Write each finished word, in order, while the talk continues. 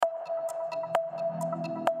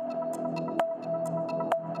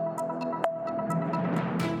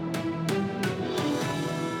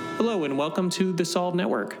Hello and welcome to the Solve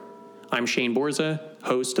Network. I'm Shane Borza,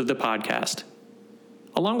 host of the podcast.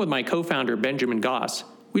 Along with my co-founder Benjamin Goss,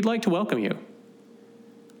 we'd like to welcome you.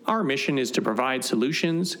 Our mission is to provide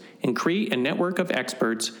solutions and create a network of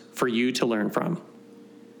experts for you to learn from.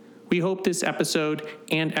 We hope this episode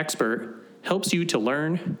and expert helps you to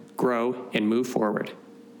learn, grow, and move forward.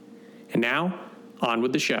 And now, on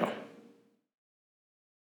with the show.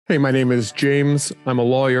 Hey, my name is James. I'm a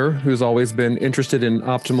lawyer who's always been interested in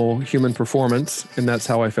optimal human performance, and that's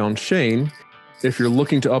how I found Shane. If you're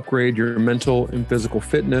looking to upgrade your mental and physical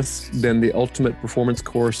fitness, then the Ultimate Performance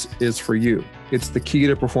course is for you. It's the key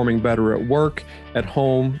to performing better at work, at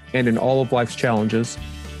home, and in all of life's challenges.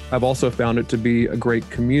 I've also found it to be a great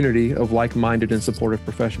community of like-minded and supportive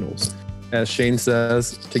professionals. As Shane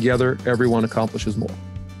says, together, everyone accomplishes more.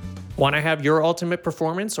 Want to have your ultimate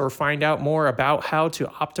performance or find out more about how to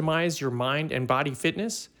optimize your mind and body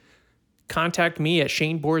fitness? Contact me at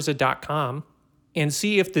shaneborza.com and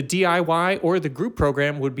see if the DIY or the group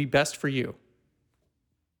program would be best for you.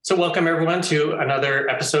 So welcome everyone to another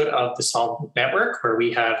episode of the Solve Network, where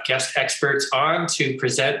we have guest experts on to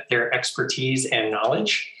present their expertise and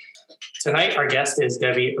knowledge. Tonight, our guest is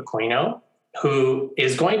Debbie Aquino, who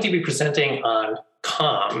is going to be presenting on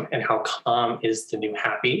calm and how calm is the new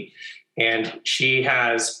happy. And she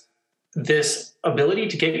has this ability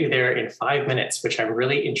to get you there in 5 minutes, which I'm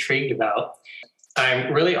really intrigued about.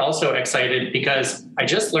 I'm really also excited because I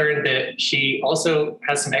just learned that she also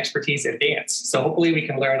has some expertise in dance. So hopefully we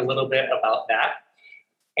can learn a little bit about that.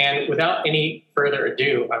 And without any further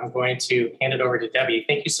ado, I'm going to hand it over to Debbie.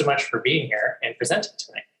 Thank you so much for being here and presenting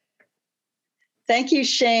tonight. Thank you,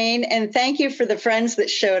 Shane, and thank you for the friends that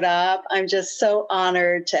showed up. I'm just so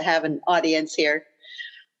honored to have an audience here.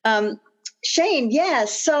 Shane,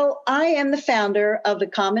 yes, so I am the founder of the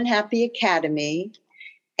Calm and Happy Academy,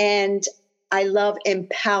 and I love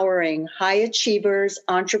empowering high achievers,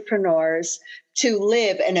 entrepreneurs to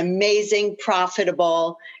live an amazing,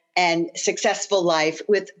 profitable, and successful life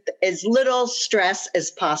with as little stress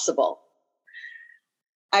as possible.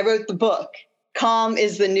 I wrote the book, Calm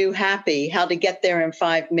is the New Happy, How to Get There in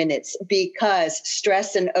 5 Minutes, because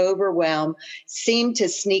stress and overwhelm seem to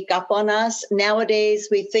sneak up on us. Nowadays,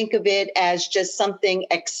 we think of it as just something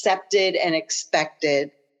accepted and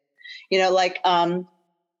expected. You know, like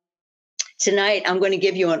tonight, I'm going to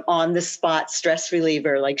give you an on-the-spot stress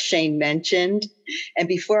reliever, like Shane mentioned. And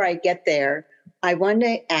before I get there, I want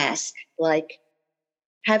to ask,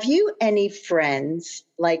 have you any friends,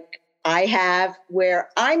 I have, where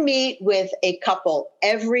I meet with a couple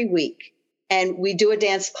every week and we do a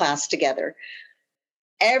dance class together.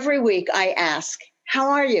 Every week I ask, how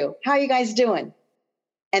are you? How are you guys doing?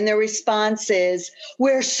 And their response is,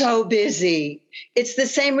 we're so busy. It's the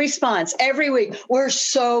same response every week. We're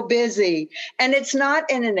so busy. And it's not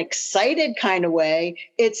in an excited kind of way.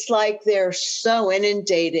 It's like they're so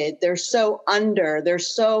inundated. They're so under.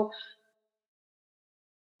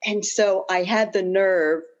 And so I had the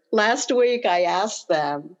nerve. Last week, I asked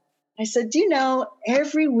them, I said, do you know,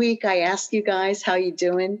 every week I ask you guys, how you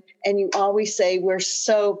doing? And you always say, we're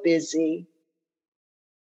so busy.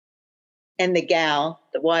 And the gal,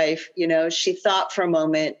 the wife, she thought for a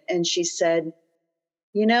moment and she said,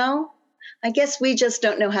 I guess we just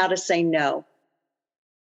don't know how to say no.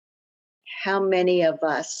 How many of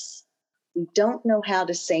us, we don't know how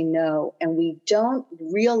to say no, and we don't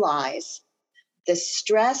realize the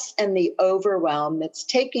stress and the overwhelm that's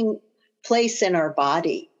taking place in our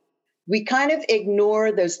body. We kind of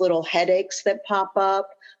ignore those little headaches that pop up.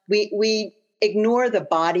 We ignore the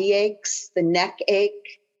body aches, the neck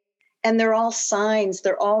ache, and they're all signs.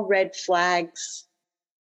 They're all red flags.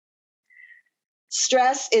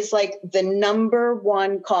 Stress is like the number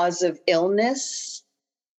one cause of illness.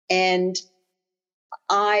 And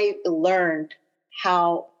I learned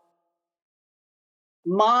how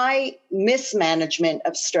my mismanagement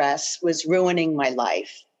of stress was ruining my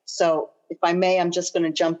life. So if I may, I'm just going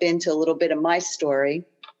to jump into a little bit of my story.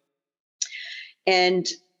 And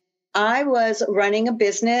I was running a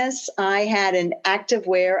business. I had a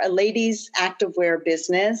ladies' activewear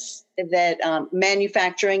business that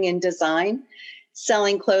manufacturing and design,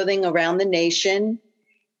 selling clothing around the nation.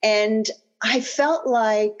 And I felt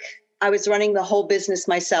like I was running the whole business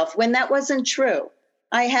myself when that wasn't true.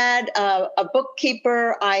 I had a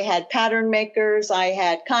bookkeeper, I had pattern makers, I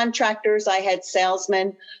had contractors, I had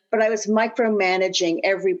salesmen, but I was micromanaging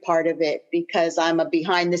every part of it because I'm a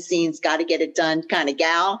behind the scenes, got to get it done kind of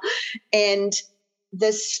gal. And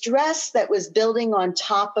the stress that was building on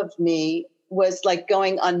top of me was like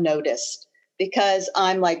going unnoticed because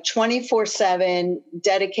I'm like 24/7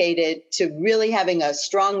 dedicated to really having a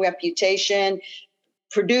strong reputation,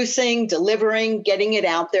 producing, delivering, getting it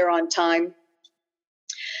out there on time.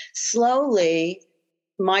 Slowly,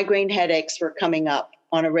 migraine headaches were coming up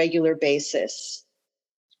on a regular basis.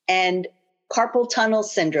 And carpal tunnel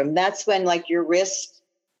syndrome, that's when like your wrists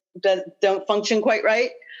don't function quite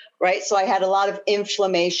right, right? So I had a lot of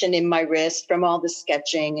inflammation in my wrist from all the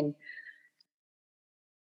sketching. And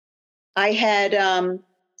I had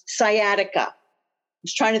sciatica. I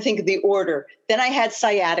was trying to think of the order. Then I had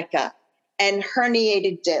sciatica and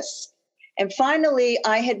herniated disc. And finally,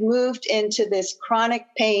 I had moved into this chronic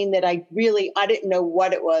pain that I didn't know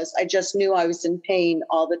what it was. I just knew I was in pain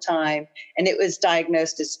all the time. And it was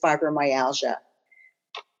diagnosed as fibromyalgia.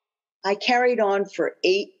 I carried on for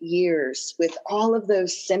 8 years with all of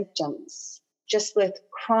those symptoms, just with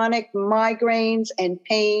chronic migraines and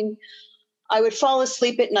pain. I would fall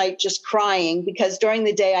asleep at night just crying because during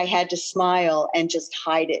the day I had to smile and just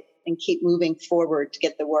hide it and keep moving forward to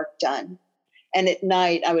get the work done. And at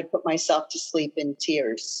night, I would put myself to sleep in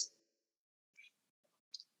tears.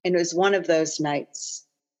 And it was one of those nights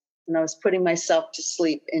when I was putting myself to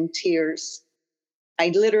sleep in tears. I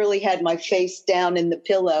literally had my face down in the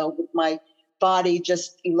pillow with my body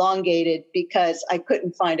just elongated because I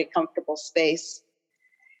couldn't find a comfortable space.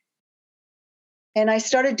 And I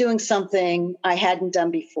started doing something I hadn't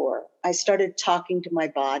done before. I started talking to my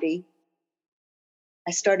body.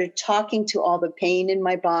 I started talking to all the pain in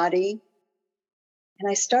my body. And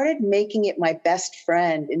I started making it my best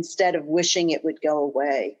friend instead of wishing it would go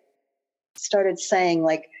away. I started saying,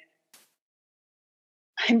 like,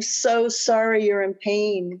 I'm so sorry you're in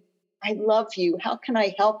pain. I love you. How can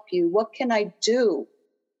I help you? What can I do?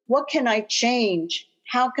 What can I change?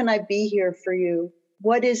 How can I be here for you?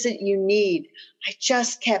 What is it you need? I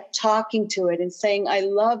just kept talking to it and saying, I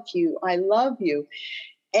love you. I love you.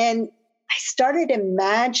 And I started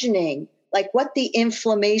imagining like what the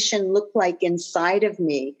inflammation looked like inside of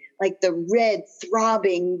me, like the red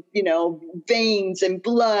throbbing, veins and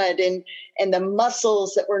blood and the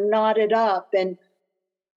muscles that were knotted up. And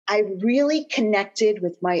I really connected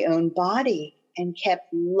with my own body and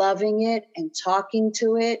kept loving it and talking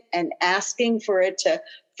to it and asking for it to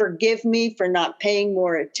forgive me for not paying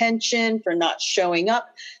more attention, for not showing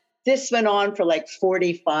up. This went on for like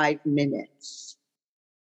 45 minutes.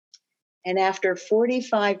 And after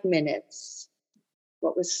 45 minutes,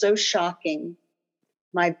 what was so shocking,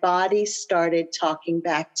 my body started talking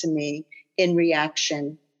back to me in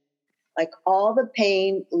reaction. Like all the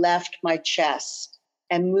pain left my chest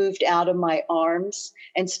and moved out of my arms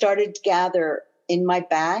and started to gather in my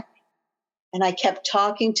back. And I kept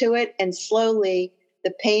talking to it. And slowly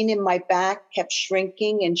the pain in my back kept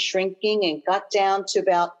shrinking and shrinking and got down to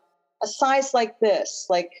about a size like this,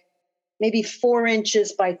 like maybe 4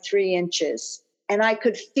 inches by 3 inches. And I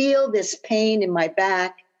could feel this pain in my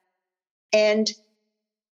back. And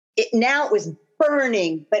now it was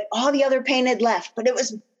burning, but all the other pain had left, but it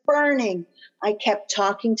was burning. I kept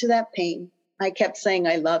talking to that pain. I kept saying,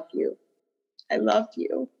 I love you. I love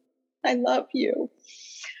you. I love you.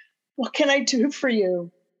 What can I do for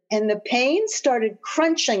you? And the pain started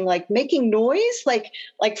crunching, like making noise, like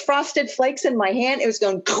frosted flakes in my hand. It was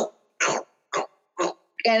going,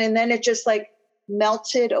 and then it just like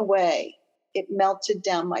melted away. It melted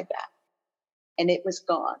down my back and it was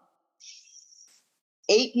gone.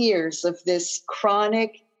 8 years of this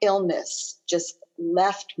chronic illness just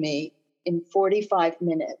left me in 45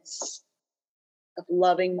 minutes of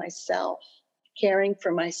loving myself, caring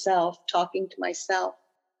for myself, talking to myself.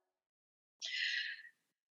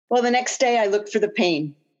 Well, the next day I looked for the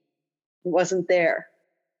pain. It wasn't there.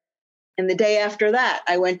 And the day after that,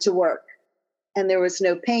 I went to work and there was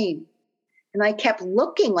no pain. And I kept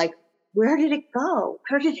looking like, where did it go?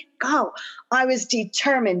 Where did it go? I was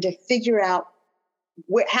determined to figure out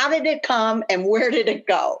how did it come and where did it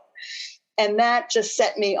go? And that just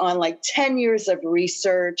set me on like 10 years of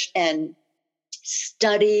research and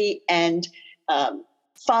study and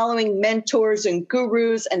following mentors and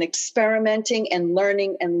gurus and experimenting and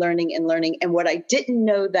learning and learning and learning. And what I didn't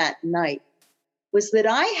know that night was that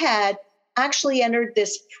I had actually entered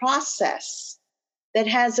this process that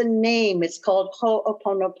has a name. It's called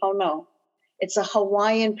Ho'oponopono. It's a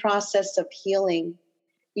Hawaiian process of healing.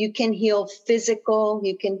 You can heal physical,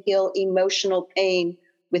 you can heal emotional pain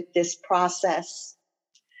with this process.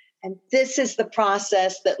 And this is the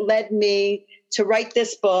process that led me to write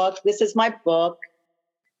this book. This is my book,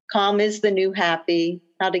 Calm is the New Happy,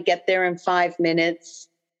 How to Get There in 5 Minutes.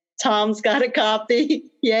 Tom's got a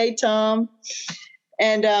copy. Yay, Tom.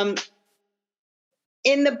 And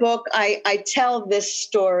in the book, I tell this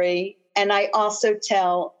story, and I also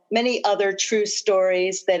tell many other true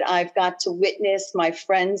stories that I've got to witness my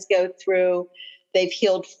friends go through, They've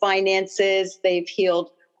healed finances. They've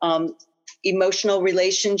healed emotional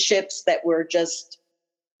relationships that were just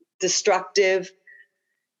destructive.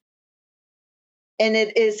 And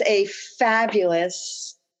it is a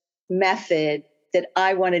fabulous method that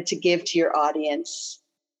I wanted to give to your audience.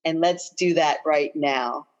 And let's do that right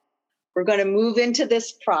now. We're going to move into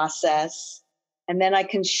this process, and then I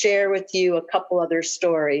can share with you a couple other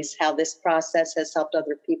stories, how this process has helped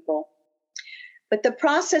other people. But the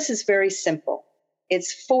process is very simple.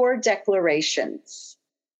 It's 4 declarations.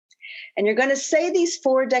 And you're going to say these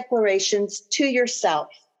 4 declarations to yourself.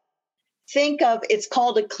 Think of, it's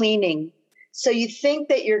called a cleaning. So you think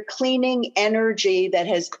that you're cleaning energy that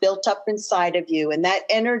has built up inside of you, and that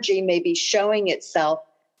energy may be showing itself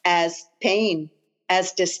as pain,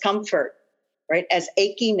 as discomfort, right? As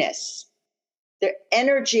achiness. The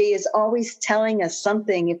energy is always telling us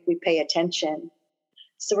something if we pay attention.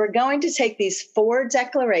 So we're going to take these 4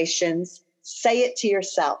 declarations, say it to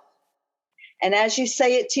yourself. And as you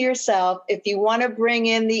say it to yourself, if you want to bring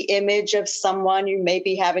in the image of someone you may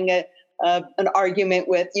be having an argument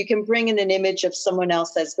with, you can bring in an image of someone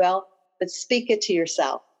else as well, but speak it to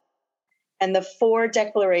yourself. And the 4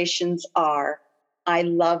 declarations are, I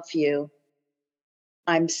love you.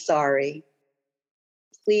 I'm sorry.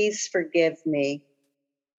 Please forgive me.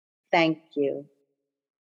 Thank you.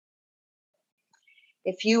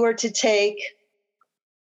 If you were to take,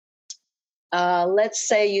 let's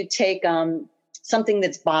say you take something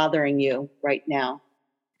that's bothering you right now,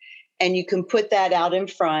 and you can put that out in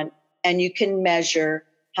front, and you can measure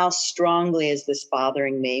how strongly is this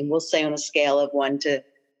bothering me. We'll say on a scale of 1 to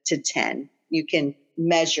 10. You can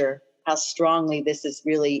measure how strongly this is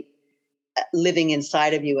really living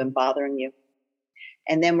inside of you and bothering you.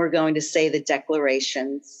 And then we're going to say the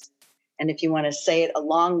declarations. And if you want to say it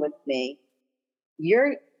along with me,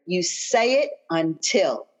 you say it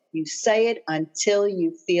until you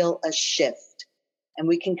feel a shift. And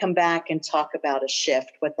we can come back and talk about a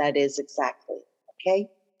shift, what that is exactly. Okay?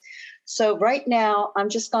 So right now, I'm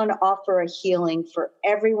just going to offer a healing for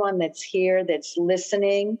everyone that's here, that's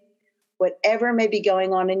listening, whatever may be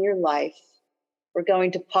going on in your life. We're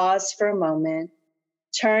going to pause for a moment,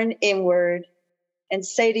 turn inward, and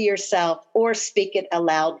say to yourself, or speak it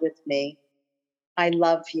aloud with me, I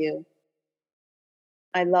love you.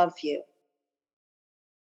 I love you.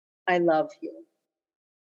 I love you.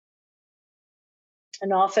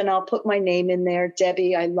 And often I'll put my name in there,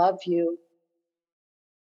 Debbie, I love you.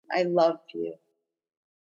 I love you.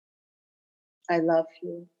 I love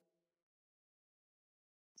you.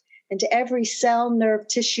 And to every cell, nerve,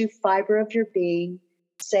 tissue, fiber of your being,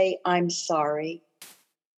 say, I'm sorry.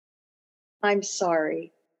 I'm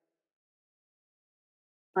sorry.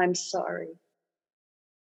 I'm sorry.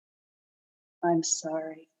 I'm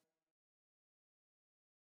sorry.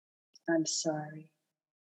 I'm sorry.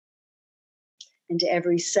 And to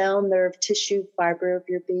every cell, nerve, tissue, fiber of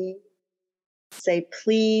your being, say,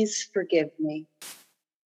 please forgive me.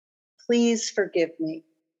 Please forgive me.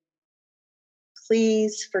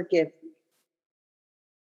 Please forgive me.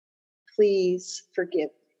 Please forgive me.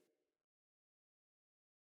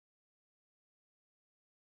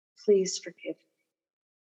 Please forgive me.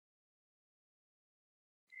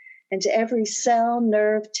 And to every cell,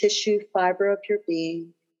 nerve, tissue, fiber of your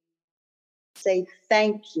being, say,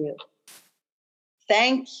 thank you.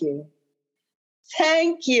 Thank you.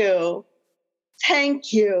 Thank you.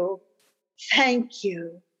 Thank you. Thank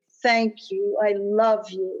you. Thank you. I love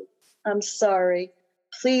you. I'm sorry.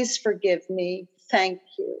 Please forgive me. Thank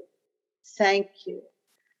you. Thank you.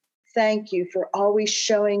 Thank you for always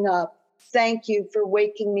showing up. Thank you for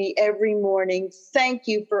waking me every morning. Thank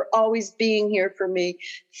you for always being here for me.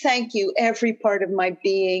 Thank you, every part of my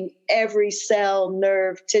being, every cell,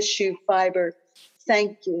 nerve, tissue, fiber.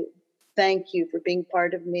 Thank you. Thank you for being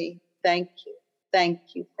part of me. Thank you. Thank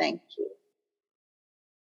you. Thank you.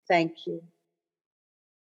 Thank you.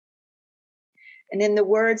 And in the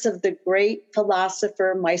words of the great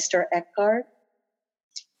philosopher Meister Eckhart,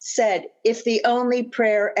 said, if the only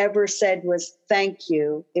prayer ever said was thank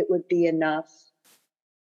you, it would be enough.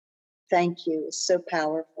 Thank you is so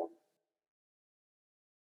powerful.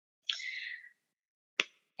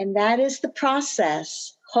 And that is the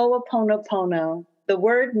process, Ho'oponopono. The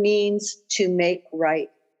word means to make right.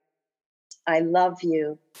 I love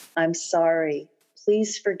you. I'm sorry.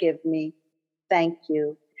 Please forgive me. Thank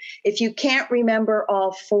you. If you can't remember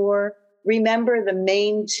all 4, remember the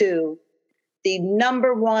main 2. The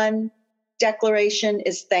number 1 declaration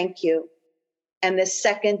is thank you. And the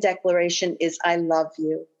second declaration is I love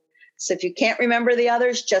you. So if you can't remember the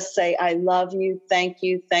others, just say I love you, thank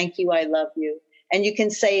you, I love you. And you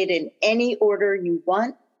can say it in any order you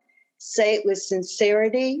want. Say it with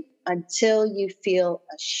sincerity until you feel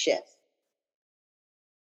a shift.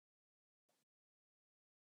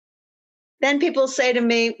 Then people say to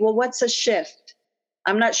me, well, what's a shift?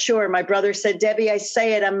 I'm not sure. My brother said, Debbie, I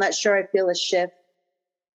say it, I'm not sure I feel a shift.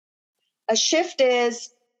 A shift is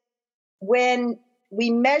when we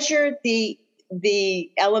measure the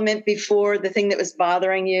element before, the thing that was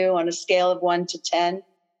bothering you on a scale of 1 to 10.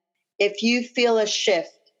 If you feel a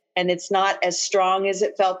shift and it's not as strong as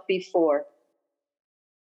it felt before,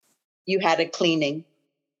 you had a cleaning.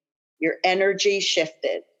 Your energy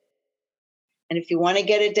shifted. And if you want to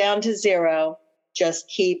get it down to 0, just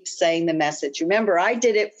keep saying the message. Remember, I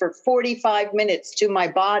did it for 45 minutes to my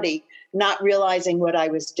body, not realizing what I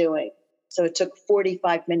was doing. So it took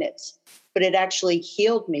 45 minutes, but it actually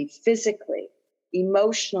healed me physically,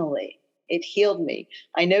 emotionally. It healed me.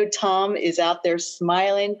 I know Tom is out there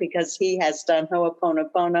smiling because he has done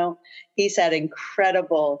Ho'oponopono. He's had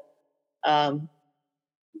incredible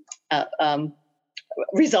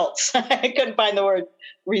results. I couldn't find the word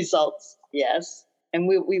results. Yes. And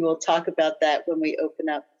we will talk about that when we open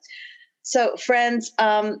up. So friends,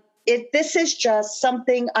 if this is just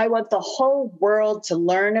something I want the whole world to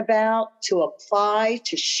learn about, to apply,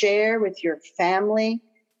 to share with your family,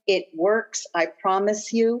 it works. I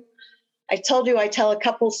promise you. I told you I tell a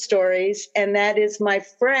couple stories, and that is my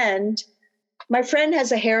friend. My friend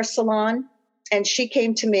has a hair salon, and she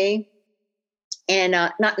came to me, and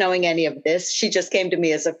not knowing any of this, she just came to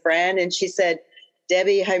me as a friend, and she said,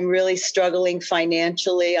 Debbie, I'm really struggling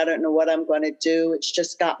financially. I don't know what I'm going to do. It's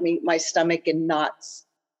just got my stomach in knots.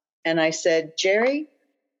 And I said, Jerry,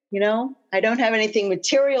 I don't have anything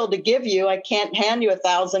material to give you. I can't hand you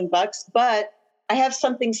 $1,000, but I have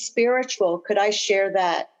something spiritual. Could I share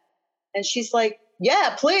that? And she's like,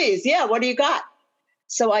 yeah, please. Yeah. What do you got?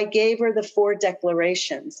 So I gave her the 4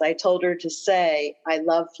 declarations. I told her to say, I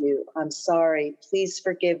love you. I'm sorry. Please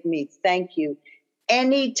forgive me. Thank you.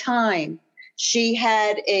 Anytime she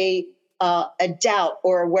had a doubt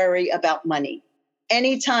or a worry about money,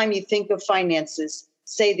 anytime you think of finances,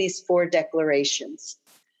 say these 4 declarations.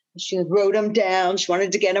 She wrote them down. She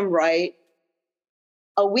wanted to get them right.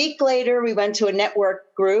 A week later, we went to a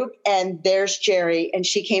network group, and there's Jerry, and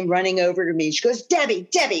she came running over to me. She goes,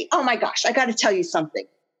 Debbie, oh my gosh, I got to tell you something.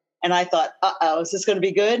 And I thought, uh-oh, is this going to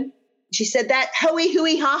be good? She said, that hooey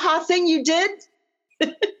hooey ha-ha thing you did?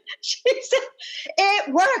 She said,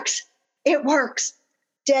 it works. It works.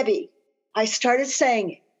 Debbie, I started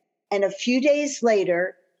saying it. And a few days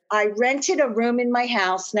later, I rented a room in my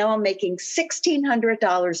house. Now I'm making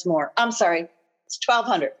 $1,600 more. I'm sorry, it's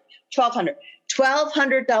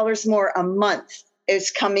 $1,200 more a month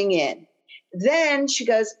is coming in. Then she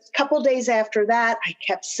goes, a couple days after that, I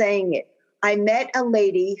kept saying it. I met a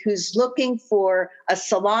lady who's looking for a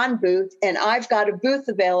salon booth, and I've got a booth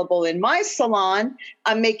available in my salon.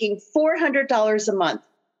 I'm making $400 a month.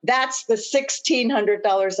 That's the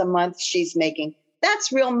 $1,600 a month she's making.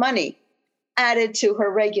 That's real money added to her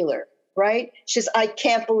regular, right? She says, I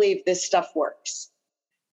can't believe this stuff works.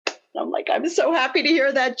 I'm like, I'm so happy to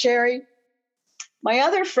hear that, Jerry. My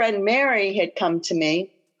other friend, Mary, had come to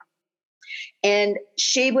me, and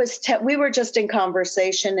we were just in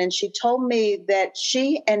conversation, and she told me that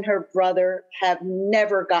she and her brother have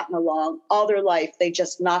never gotten along all their life. They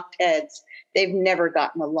just knocked heads. They've never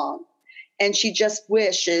gotten along. And she just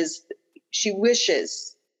wishes she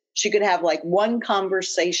could have like one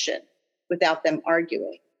conversation without them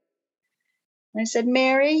arguing. And I said,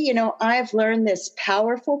 Mary, I've learned this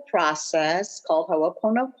powerful process called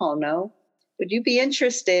Ho'oponopono. Would you be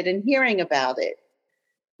interested in hearing about it?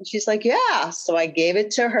 And she's like, yeah. So I gave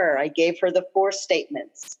it to her. I gave her the 4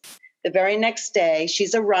 statements. The very next day,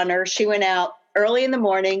 she's a runner. She went out early in the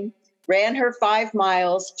morning, ran her 5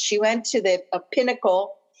 miles. She went to a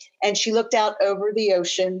pinnacle, and she looked out over the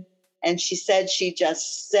ocean. And she said, she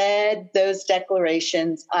just said those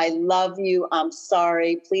declarations. I love you. I'm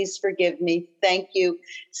sorry. Please forgive me. Thank you.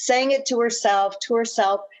 Saying it to herself,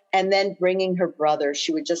 and then bringing her brother.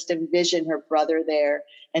 She would just envision her brother there.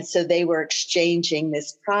 And so they were exchanging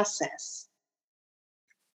this process.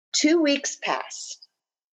 2 weeks passed,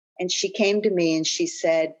 and she came to me and she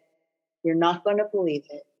said, you're not going to believe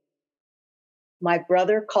it. My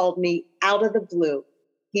brother called me out of the blue.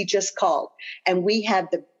 He just called, and we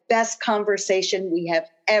had the best conversation we have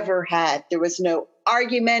ever had. There was no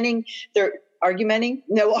arguing. There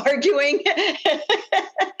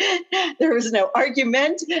was no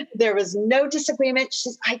argument. There was no disagreement. She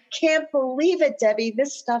says, I can't believe it, Debbie.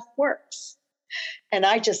 This stuff works. And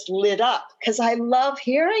I just lit up because I love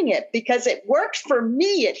hearing it, because it worked for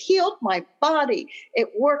me. It healed my body. It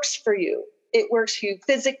works for you. It works for you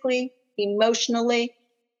physically, emotionally.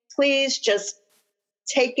 Please just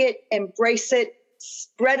take it, embrace it,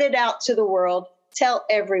 spread it out to the world. Tell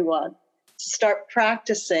everyone to start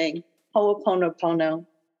practicing Ho'oponopono.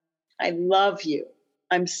 I love you.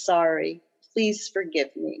 I'm sorry. Please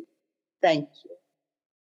forgive me. Thank you.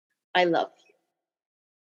 I love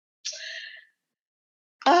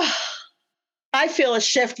you. I feel a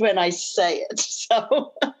shift when I say it.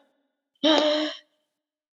 So,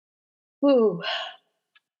 whew.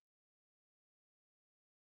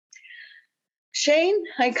 Shane,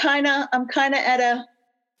 I'm kind of at a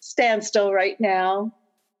standstill right now.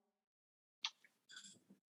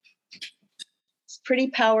 It's pretty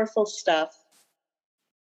powerful stuff.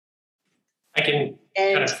 I can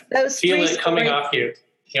And kind of those feel it coming off you.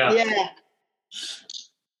 Yeah. Yeah.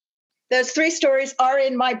 Those 3 stories are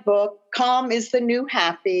in my book. Calm is the new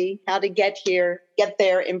happy. How to get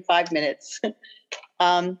there in 5 minutes.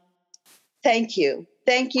 Thank you.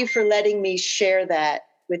 Thank you for letting me share that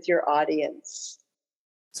with your audience.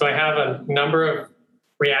 So I have a number of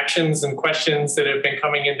reactions and questions that have been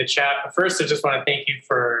coming in the chat. But first, I just want to thank you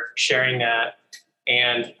for sharing that.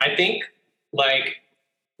 And I think, like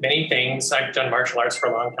many things, I've done martial arts for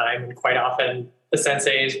a long time, and quite often the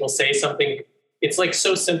senseis will say something. It's like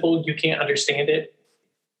so simple, you can't understand it.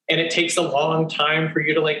 And it takes a long time for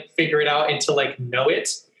you to like figure it out and to like know it.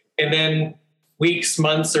 And then weeks,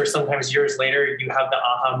 months, or sometimes years later, you have the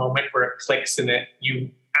aha moment where it clicks and that you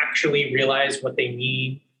actually realize what they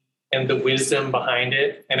mean and the wisdom behind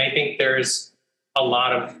it. And I think there's a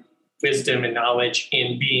lot of wisdom and knowledge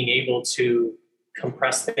in being able to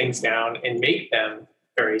compress things down and make them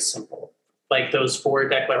very simple. Like those 4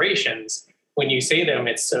 declarations, when you say them,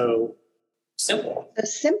 it's so simple. So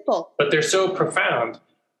simple. But they're so profound.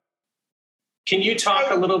 Can you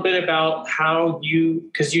talk a little bit about how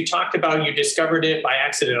because you talked about you discovered it by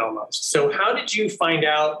accident almost. So how did you find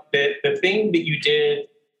out that the thing that you did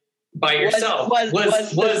by yourself was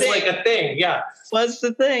like a thing? Yeah. Was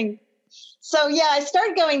the thing. So yeah, I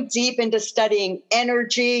started going deep into studying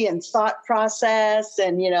energy and thought process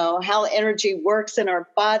and, how energy works in our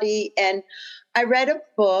body. And I read a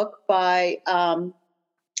book by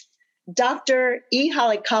Dr.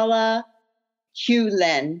 Ihalikala Hugh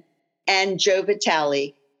Len and Joe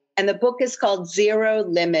Vitale. And the book is called Zero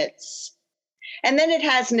Limits. And then it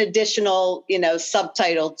has an additional,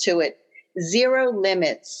 subtitle to it. Zero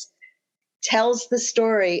Limits tells the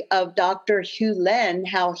story of Dr. Hugh Len,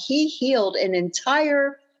 how he healed an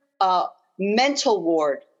entire mental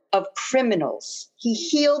ward of criminals. He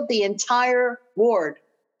healed the entire ward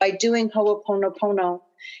by doing Ho'oponopono.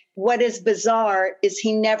 What is bizarre is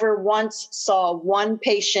he never once saw one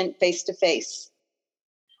patient face to face.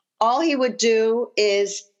 All he would do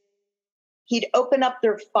is he'd open up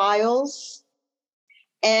their files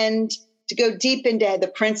and to go deep into the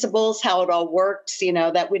principles, how it all works,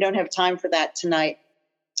 that we don't have time for that tonight.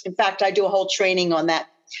 In fact, I do a whole training on that.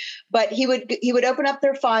 But he would open up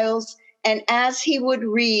their files, and as he would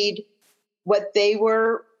read what they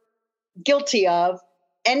were guilty of,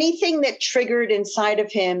 anything that triggered inside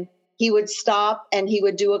of him, he would stop and he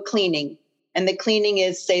would do a cleaning. And the cleaning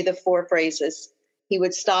is say the 4 phrases. He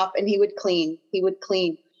would stop and he would clean. He would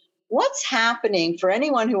clean. What's happening for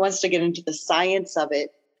anyone who wants to get into the science of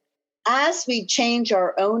it? As we change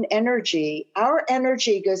our own energy, our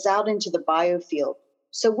energy goes out into the biofield.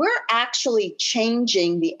 So we're actually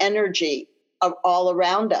changing the energy of all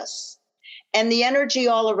around us. And the energy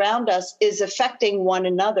all around us is affecting one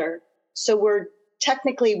another. So we're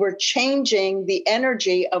changing the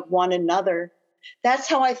energy of one another. That's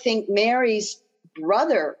how I think Mary's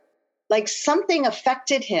brother, like something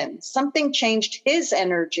affected him. Something changed his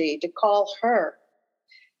energy to call her.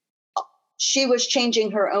 She was changing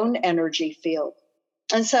her own energy field.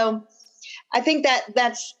 And so I think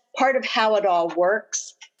that's part of how it all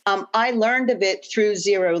works. I learned of it through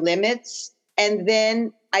Zero Limits. And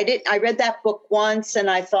then I read that book once and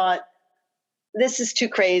I thought, this is too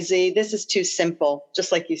crazy. This is too simple.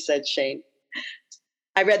 Just like you said, Shane.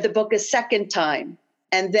 I read the book a second time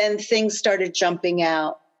and then things started jumping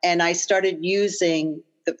out and I started using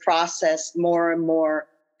the process more and more.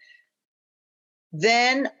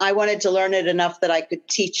 Then I wanted to learn it enough that I could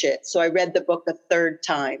teach it. So I read the book a third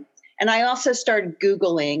time. And I also started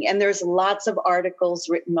Googling, and there's lots of articles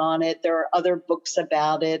written on it. There are other books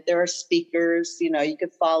about it. There are speakers, you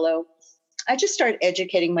could follow. I just started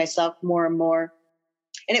educating myself more and more.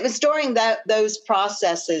 And it was during those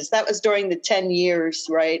processes, that was during the 10 years,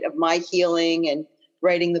 right, of my healing and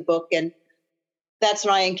writing the book. And that's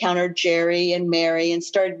when I encountered Jerry and Mary and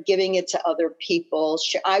started giving it to other people.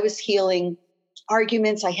 I was healing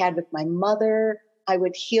arguments I had with my mother. I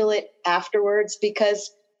would heal it afterwards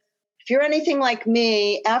because if you're anything like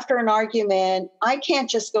me, after an argument, I can't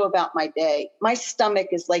just go about my day. My stomach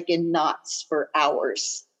is like in knots for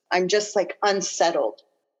hours. I'm just like unsettled.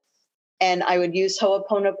 And I would use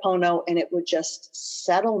Ho'oponopono and it would just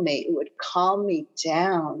settle me. It would calm me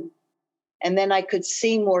down. And then I could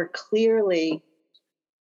see more clearly,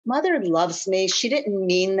 Mother loves me. She didn't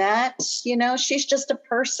mean that. You know, she's just a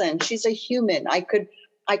person. She's a human. I could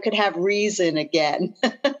have reason again.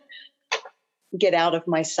 Get out of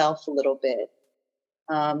myself a little bit.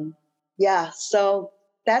 So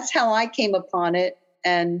that's how I came upon it.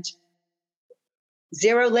 And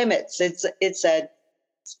Zero Limits. It's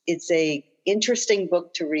a interesting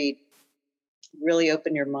book to read. Really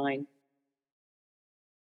open your mind.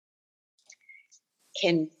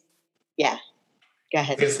 Go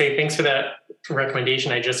ahead. I was going to say, thanks for that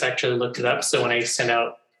recommendation. I just actually looked it up. So when I send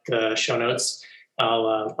out the show notes,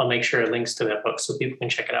 I'll make sure it links to that book so people can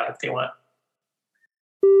check it out if they want.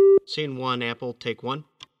 Scene 1, Apple, take 1.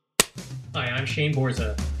 Hi, I'm Shane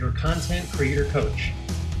Borza, your content creator coach.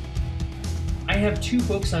 I have 2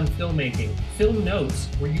 books on filmmaking, Film Notes,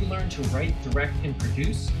 where you learn to write, direct, and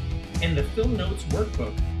produce, and the Film Notes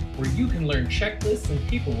Workbook, where you can learn checklists and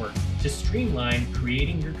paperwork to streamline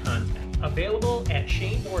creating your content. Available at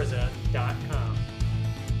shaneborza.com.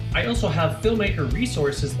 I also have filmmaker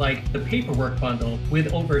resources like the Paperwork Bundle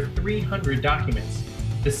with over 300 documents,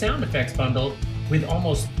 the Sound Effects Bundle with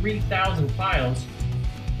almost 3,000 files,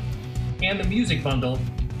 and the Music Bundle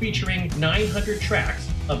featuring 900 tracks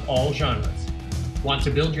of all genres. Want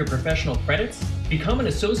to build your professional credits? Become an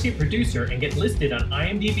associate producer and get listed on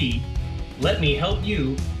IMDb. Let me help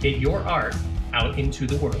you get your art out into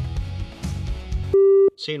the world.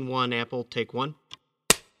 Scene 1, Apple, take 1.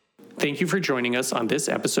 Thank you for joining us on this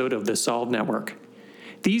episode of The Solve Network.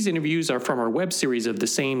 These interviews are from our web series of the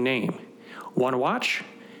same name. Want to watch?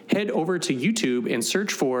 Head over to YouTube and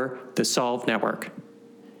search for The Solve Network.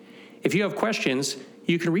 If you have questions,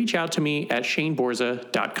 you can reach out to me at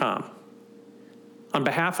shaneborza.com. On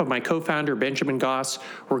behalf of my co-founder, Benjamin Goss,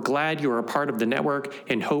 we're glad you are a part of the network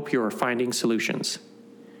and hope you are finding solutions.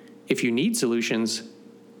 If you need solutions,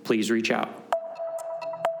 please reach out.